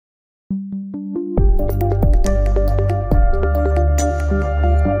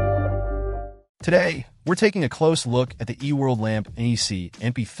Today, we're taking a close look at the eWorldlamp NEC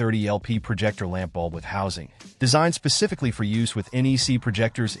NP30LP Projector lamp bulb with housing, designed specifically for use with NEC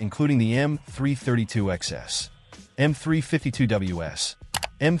projectors including the M332XS, M352WS,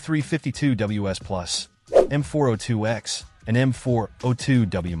 M352WS+, M402X, and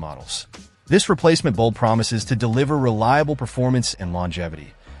M402W models. This replacement bulb promises to deliver reliable performance and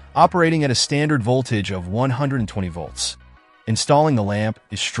longevity, operating at a standard voltage of 120 volts. Installing the lamp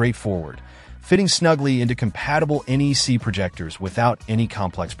is straightforward, fitting snugly into compatible NEC projectors without any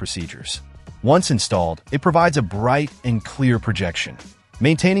complex procedures. Once installed, it provides a bright and clear projection,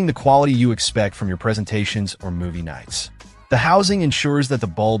 maintaining the quality you expect from your presentations or movie nights. The housing ensures that the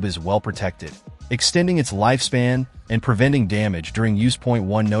bulb is well protected, extending its lifespan and preventing damage during use.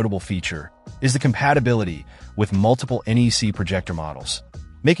 One notable feature is the compatibility with multiple NEC projector models,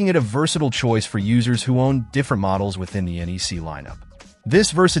 making it a versatile choice for users who own different models within the NEC lineup.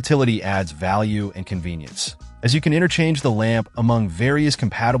 This versatility adds value and convenience, as you can interchange the lamp among various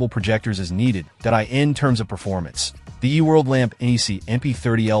compatible projectors as needed. In terms of performance, the eWorldlamp NEC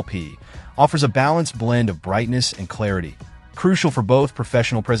NP30LP offers a balanced blend of brightness and clarity, crucial for both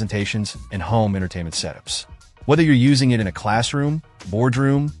professional presentations and home entertainment setups. Whether you're using it in a classroom,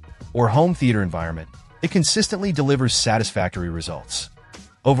 boardroom, or home theater environment, it consistently delivers satisfactory results.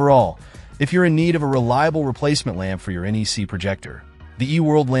 Overall, if you're in need of a reliable replacement lamp for your NEC projector, the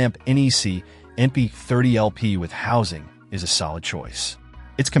eWorldlamp NEC NP30LP with housing is a solid choice.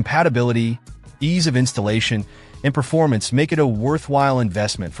 Its compatibility, ease of installation, and performance make it a worthwhile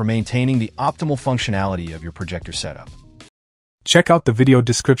investment for maintaining the optimal functionality of your projector setup. Check out the video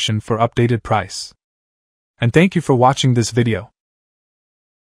description for updated price. And thank you for watching this video.